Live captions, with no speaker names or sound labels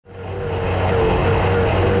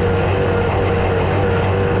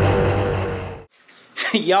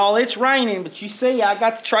Y'all, it's raining, but you see I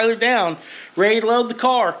got the trailer down, ready to load the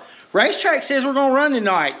car. Racetrack says we're gonna run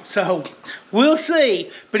tonight, so we'll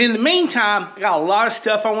see. But in the meantime, I got a lot of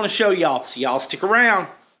stuff I want to show y'all, so y'all stick around.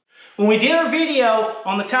 When we did our video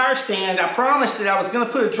on the tire stand, I promised that I was going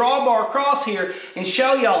to put a drawbar across here and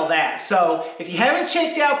show y'all that. So if you haven't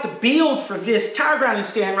checked out the build for this tire grinding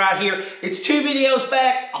stand right here, it's 2 videos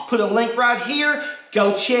back. I'll put a link right here.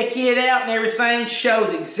 Go check it out and everything.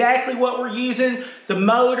 Shows exactly what we're using, the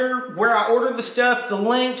motor, where I ordered the stuff, the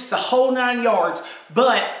links, the whole 9 yards.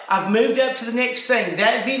 But I've moved up to the next thing.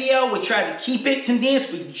 That video, we tried to keep it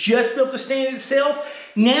condensed. We just built the stand itself.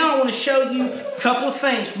 Now I want to show you a couple of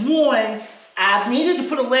things. One, I needed to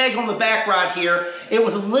put a leg on the back right here. It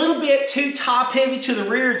was a little bit too top heavy to the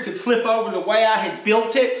rear. It could flip over the way I had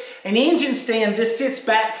built it. An engine stand, this sits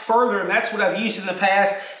back further, and that's what I've used in the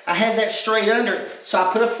past. I had that straight under it. So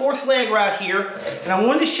I put a 4th leg right here, and I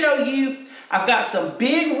wanted to show you, I've got some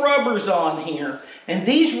big rubbers on here. And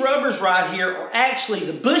these rubbers right here are actually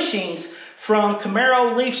the bushings from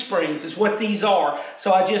Camaro leaf springs is what these are.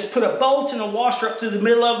 So I just put a bolt and a washer up through the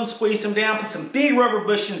middle of them, squeezed them down, put some big rubber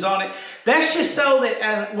bushings on it. That's just so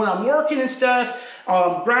that when I'm working and stuff,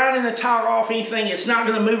 grinding the tire off anything, it's not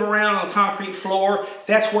going to move around on the concrete floor.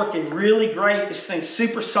 That's working really great. This thing's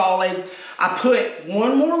super solid. I put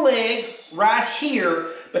one more leg right here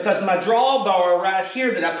because my drawbar right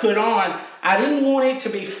here that I put on, I didn't want it to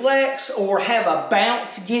be flex or have a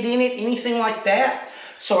bounce get in it, anything like that.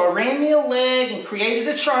 So I ran me a leg and created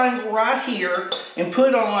a triangle right here and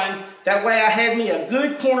put on, that way I had me a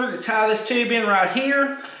good corner to tie this tube in right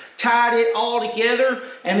here, tied it all together,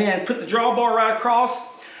 and then put the drawbar right across.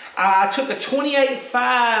 I took a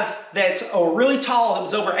 28.5 that's really tall. It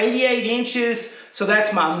was over 88 inches. So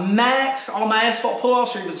that's my max. All my asphalt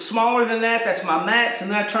pull-offs are even smaller than that. That's my max.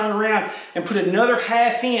 And then I turned around and put another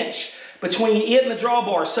 1/2 inch between it and the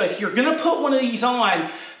drawbar. So if you're going to put one of these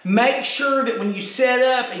on, make sure that when you set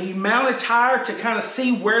up and you mount a tire to kind of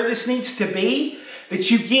see where this needs to be,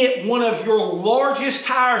 that you get one of your largest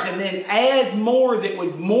tires and then add more that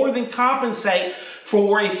would more than compensate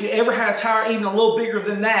for if you ever had a tire even a little bigger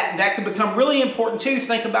than that. And that could become really important too.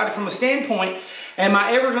 Think about it from a standpoint, am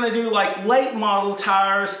I ever going to do like late model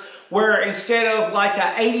tires where instead of like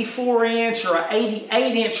a 84 inch or a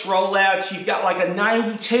 88 inch rollout, you've got like a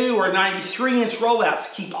 92 or 93 inch rollout. So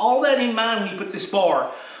keep all that in mind when you put this bar.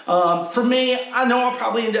 For me, I know I'll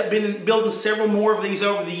probably end up building several more of these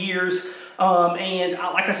over the years. And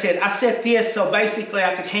like I said, I set this so basically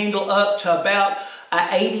I could handle up to about a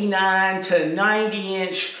 89 to 90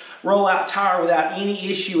 inch rollout tire without any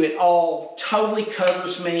issue at all. Totally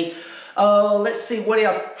covers me. Let's see what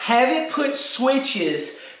else. Have it put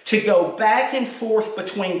switches to go back and forth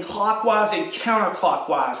between clockwise and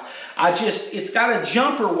counterclockwise. It's got a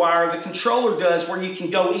jumper wire, the controller does, where you can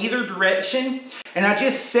go either direction. And I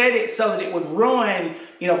just set it so that it would run,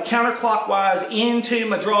 you know, counterclockwise into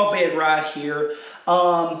my draw bed right here.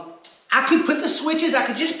 I could put the switches, I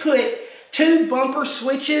could just put 2 bumper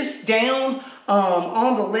switches down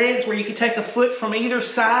on the legs where you could take a foot from either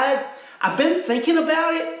side. I've been thinking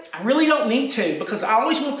about it. I really don't need to because I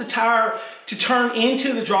always want the tire to turn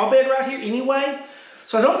into the draw bed right here anyway.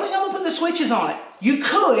 So I don't think I'm gonna put the switches on it. You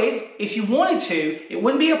could, if you wanted to, it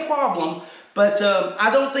wouldn't be a problem, but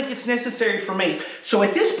I don't think it's necessary for me. So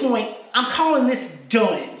at this point, I'm calling this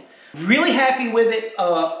done. Really happy with it.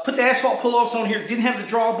 Put the asphalt pull-offs on here. Didn't have the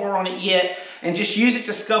drawbar on it yet, and just use it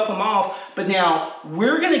to scuff them off. But now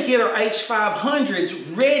we're going to get our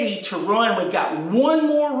H500s ready to run. We've got one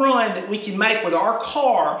more run that we can make with our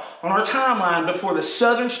car on our timeline before the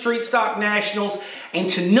Southern Street Stock Nationals. And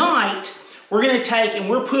tonight we're going to take and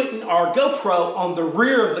we're putting our GoPro on the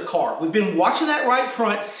rear of the car. We've been watching that right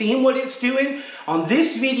front, seeing what it's doing. On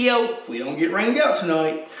this video, if we don't get rained out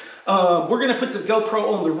tonight, we're going to put the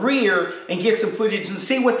GoPro on the rear and get some footage and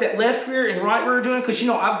see what that left rear and right rear are doing. Because, you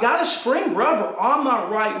know, I've got a spring rubber on my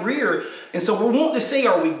right rear. And so we're wanting to see,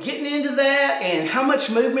 are we getting into that? And how much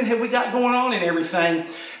movement have we got going on and everything?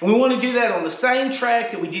 And we want to do that on the same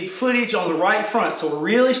track that we did footage on the right front. So we're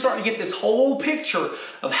really starting to get this whole picture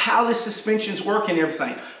of how this suspension's working and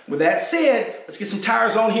everything. With that said, let's get some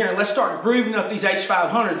tires on here and let's start grooving up these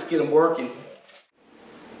H500s, get them working.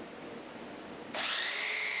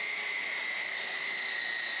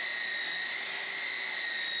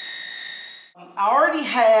 I already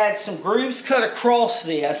had some grooves cut across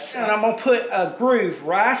this, and I'm going to put a groove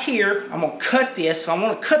right here. I'm going to cut this. So I'm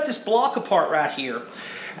going to cut this block apart right here,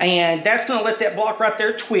 and that's going to let that block right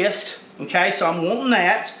there twist. Okay, so I'm wanting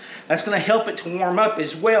that. That's going to help it to warm up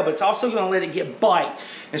as well, but it's also going to let it get bite.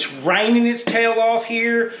 It's raining its tail off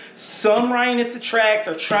here. Some rain at the track.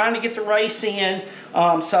 They're trying to get the race in.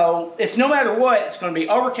 So if no matter what, it's going to be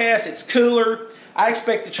overcast, it's cooler. I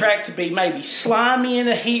expect the track to be maybe slimy in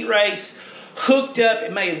a heat race, hooked up.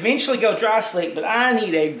 It may eventually go dry slick, but I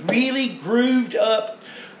need a really grooved up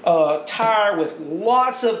tire with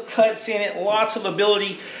lots of cuts in it, lots of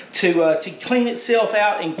ability to clean itself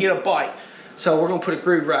out and get a bite. So we're going to put a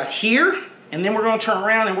groove right here, and then we're going to turn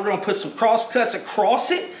around and we're going to put some cross cuts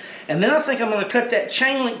across it, and then I think I'm going to cut that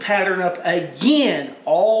chain link pattern up again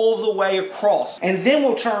all the way across, and then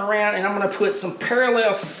we'll turn around and I'm going to put some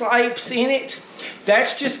parallel sipes in it.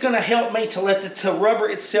 That's just going to help me to let the rubber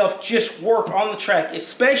itself just work on the track,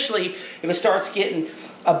 especially if it starts getting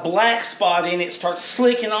a black spot in it, starts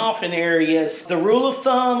slicking off in areas. The rule of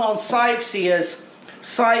thumb on sipes is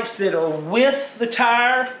sipes that are with the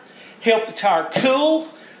tire help the tire cool.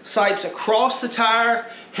 Sipes across the tire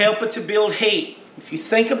help it to build heat. If you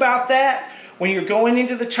think about that, when you're going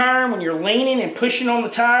into the turn, when you're leaning and pushing on the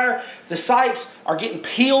tire, the sipes are getting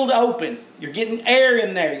peeled open. You're getting air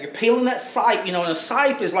in there. You're peeling that sipe. You know, and a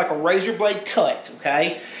sipe is like a razor blade cut,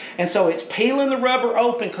 okay? And so it's peeling the rubber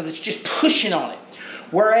open because it's just pushing on it.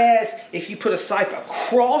 Whereas if you put a sipe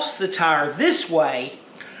across the tire this way,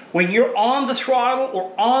 when you're on the throttle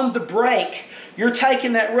or on the brake, you're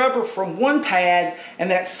taking that rubber from one pad, and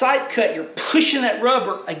that sipe cut, you're pushing that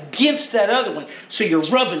rubber against that other one. So you're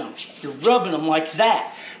rubbing them. You're rubbing them like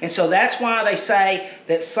that. And so that's why they say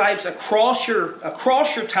that sipes across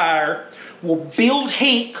your tire will build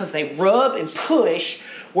heat because they rub and push,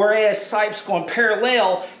 whereas sipes going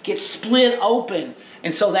parallel get split open.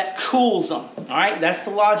 And so that cools them. All right, that's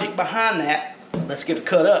the logic behind that. Let's get it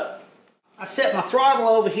cut up. I set my throttle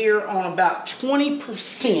over here on about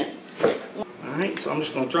 20%. All right, so I'm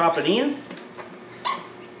just going to drop it in.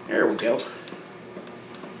 There we go.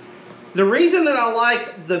 The reason that I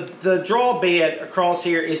like the draw bed across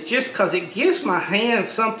here is just because it gives my hand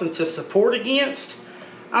something to support against.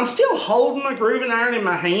 I'm still holding my grooving iron in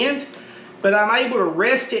my hand, but I'm able to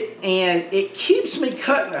rest it, and it keeps me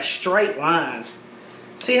cutting a straight line.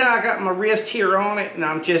 See how I got my wrist here on it, and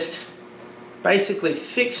I'm just basically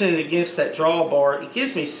fixing it against that drawbar. It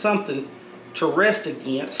gives me something to rest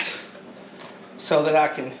against so that I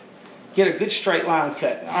can get a good straight line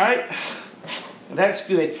cut. All right, that's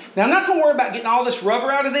good. Now I'm not going to worry about getting all this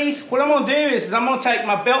rubber out of these. What I'm going to do is I'm going to take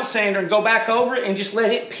my belt sander and go back over it and just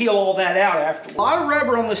let it peel all that out afterwards. A lot of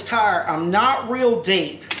rubber on this tire. I'm not real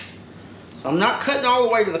deep, so I'm not cutting all the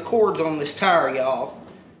way to the cords on this tire, y'all.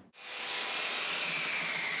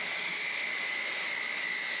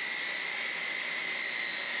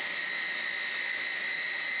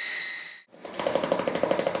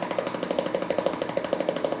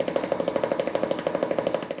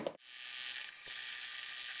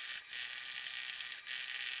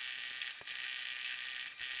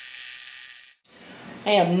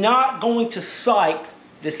 I am not going to sipe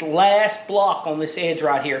this last block on this edge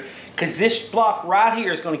right here, because this block right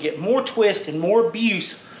here is going to get more twist and more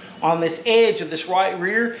abuse on this edge of this right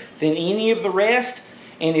rear than any of the rest.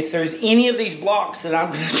 And if there's any of these blocks that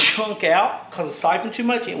I'm going to chunk out because of siping too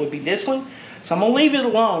much, it would be this one. So I'm going to leave it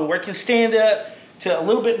alone where it can stand up to a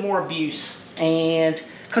little bit more abuse. And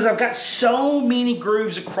because I've got so many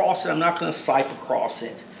grooves across it, I'm not going to sipe across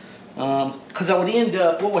it. Because I would end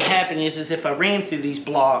up, what would happen is if I ran through these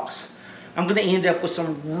blocks, I'm going to end up with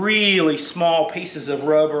some really small pieces of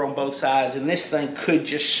rubber on both sides, and this thing could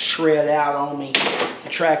just shred out on me. The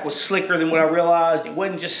track was slicker than what I realized. It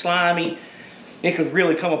wasn't just slimy. It could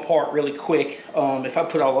really come apart really quick if I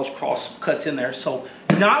put all those cross cuts in there. So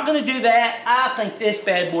not going to do that. I think this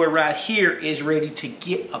bad boy right here is ready to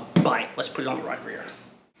get a bite. Let's put it on the right rear.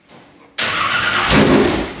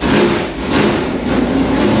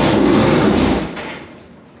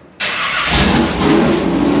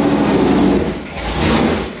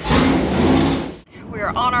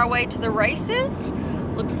 On our way to the races.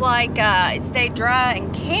 Looks like it stayed dry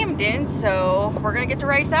in Camden, so we're gonna get to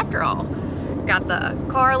race after all. Got the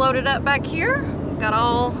car loaded up back here, got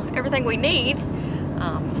everything we need.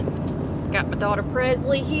 Got my daughter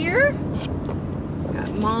Presley here,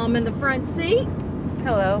 got mom in the front seat.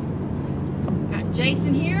 Hello. Got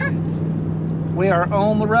Jason here. We are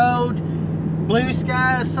on the road. Blue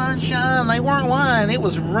skies, sunshine, they weren't lying. It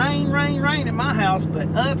was rain, rain, rain at my house, but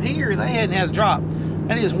up here they hadn't had a drop.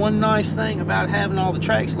 That is one nice thing about having all the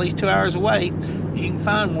tracks at least 2 hours away. You can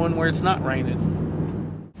find one where it's not raining.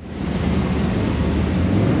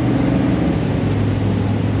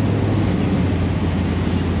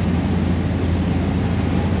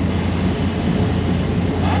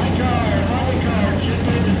 Holly car, just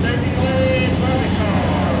made the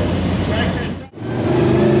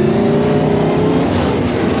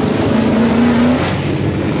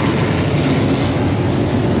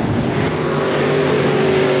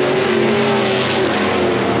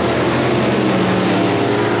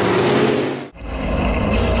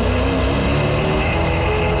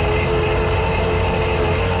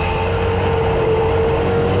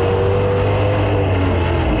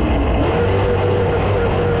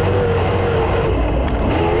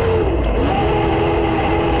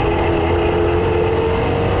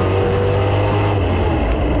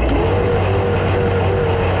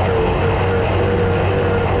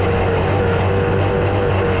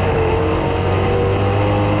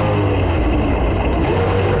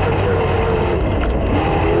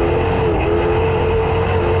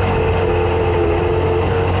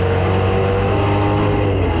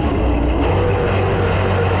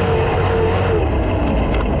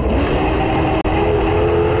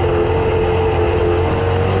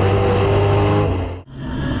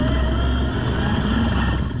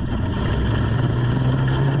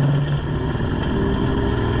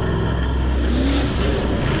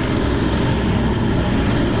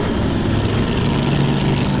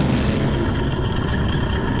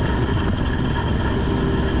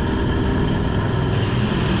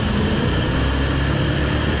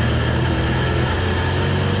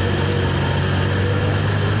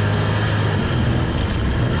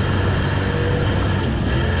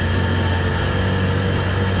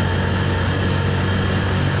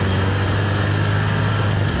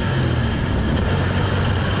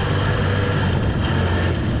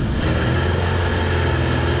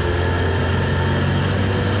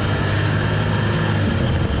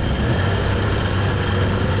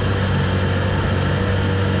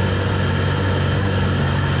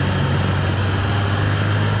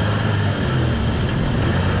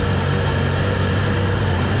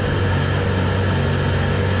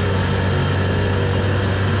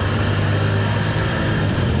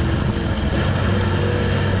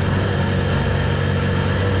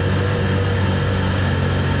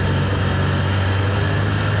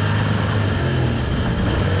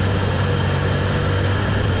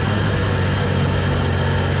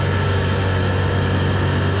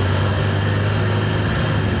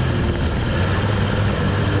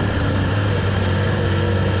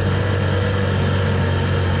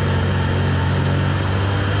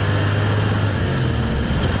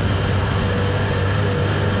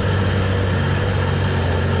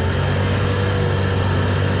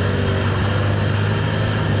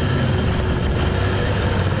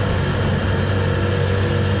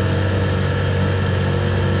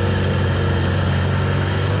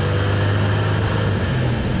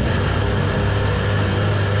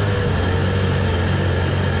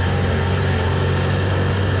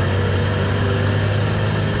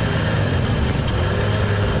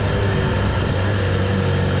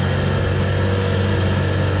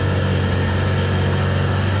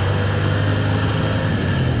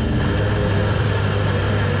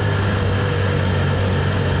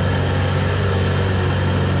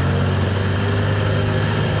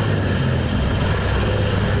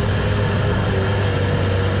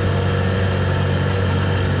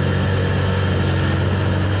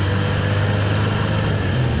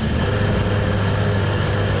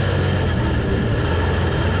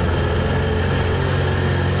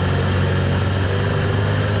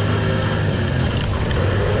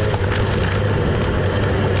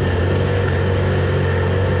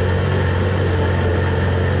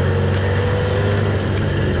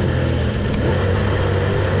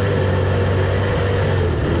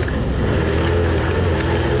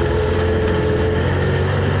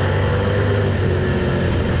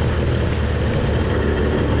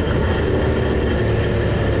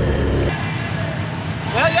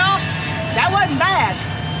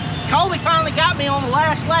Colby finally got me on the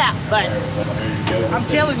last lap, but I'm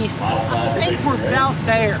telling you, I think we're about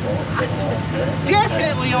there.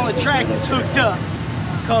 Definitely on the track that's hooked up,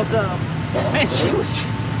 because man,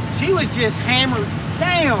 she was just hammered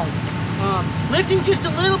down. Lifting just a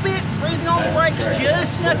little bit, breathing on the brakes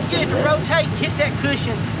just enough to get it to rotate and hit that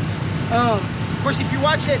cushion. Of course, if you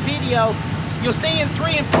watch that video, you'll see in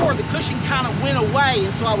 3 and 4 the cushion kind of went away,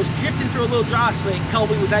 and so I was drifting through a little dry slick.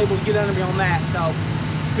 Colby was able to get under me on that, so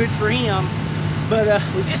good for him. But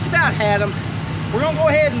we just about had them. We're gonna go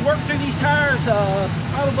ahead and work through these tires,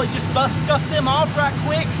 probably just scuff them off right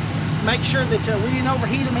quick, make sure that we didn't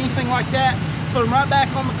overheat them, anything like that. Put them right back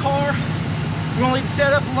on the car. We're gonna leave the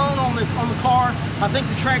setup alone on the car. I think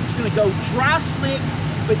the track is gonna go dry slick,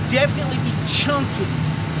 but definitely be chunky.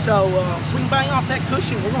 So, so we can bang off that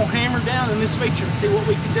cushion. We're gonna hammer down in this feature and see what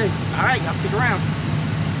we can do. All right, y'all stick around.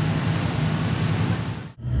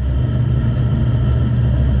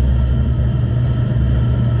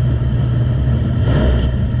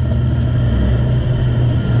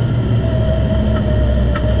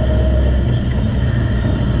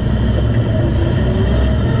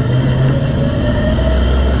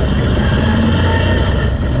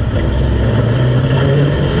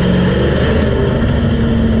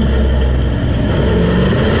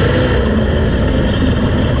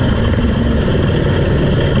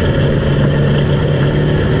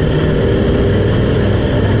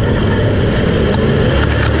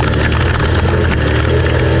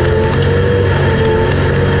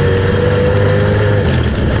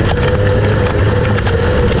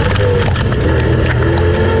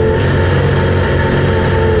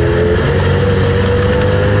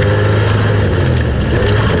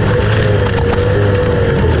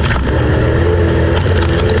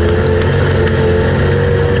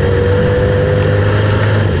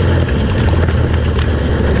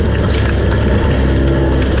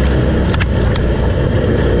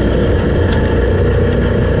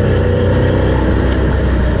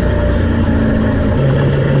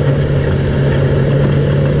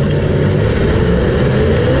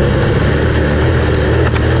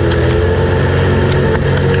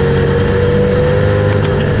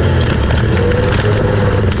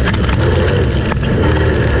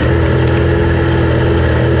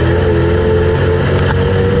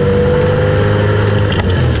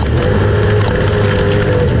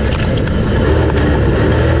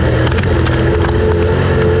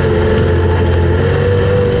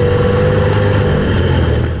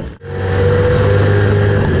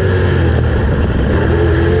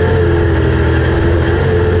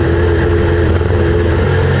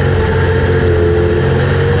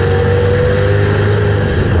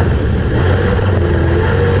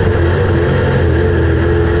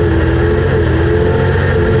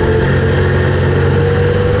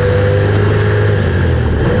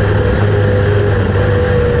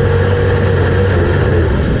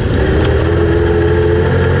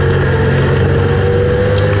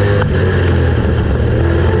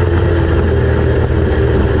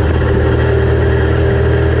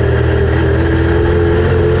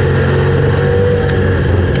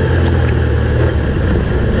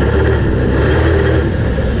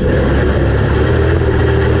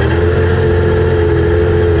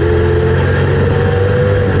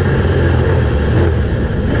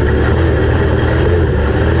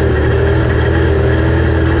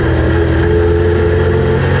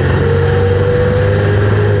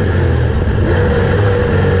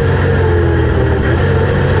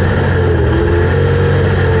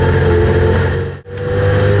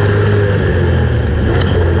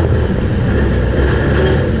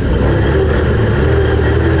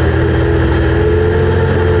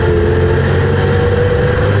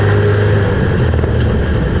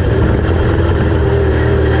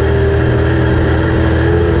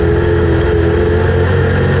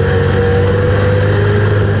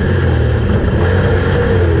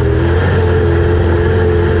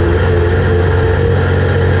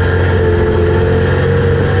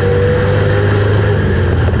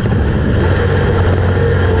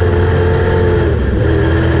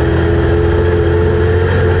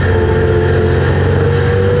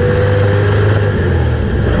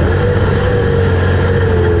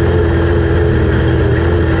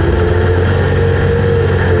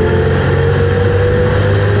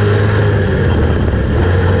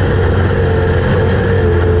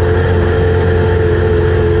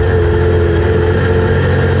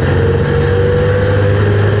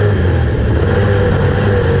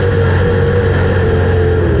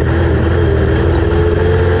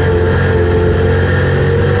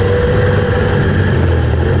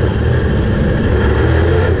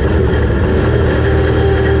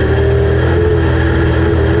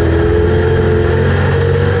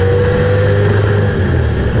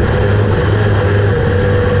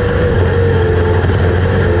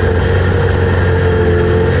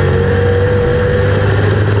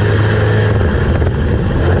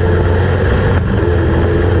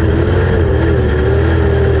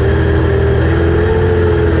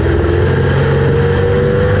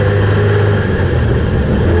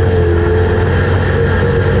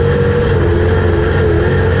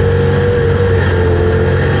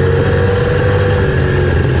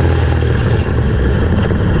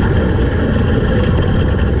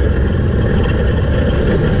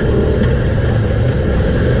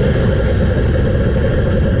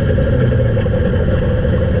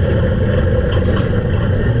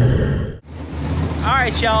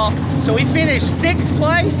 race, y'all. So we finished 6th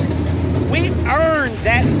place. We earned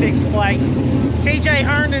that 6th place. TJ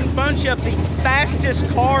Herndon's bunch of the fastest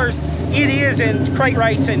cars it is in crate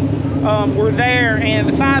racing were there, and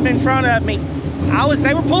the 5 in front of me,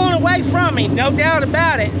 they were pulling away from me, no doubt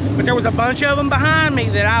about it, but there was a bunch of them behind me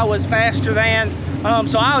that I was faster than.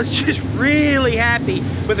 So I was just really happy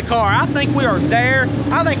with the car. I think we are there.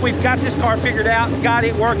 I think we've got this car figured out and got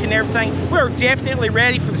it working and everything. We're definitely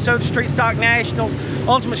ready for the Southern Street Stock Nationals.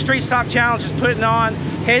 Ultimate Street Stock Challenge is putting on,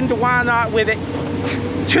 heading to Why Not with it.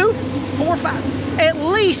 2, 4, 5, at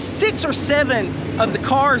least 6 or 7 of the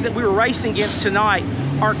cars that we were racing against tonight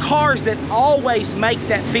are cars that always make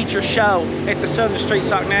that feature show at the Southern Street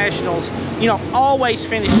Stock Nationals. You know, always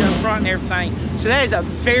finish up front and everything. So that is a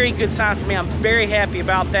very good sign for me. I'm very happy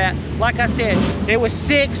about that. Like I said, it was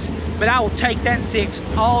 6, but I will take that 6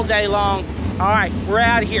 all day long. All right, we're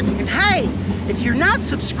out of here. And hey, if you're not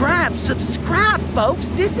subscribed, subscribe, folks.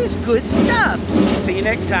 This is good stuff. See you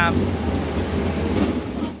next time.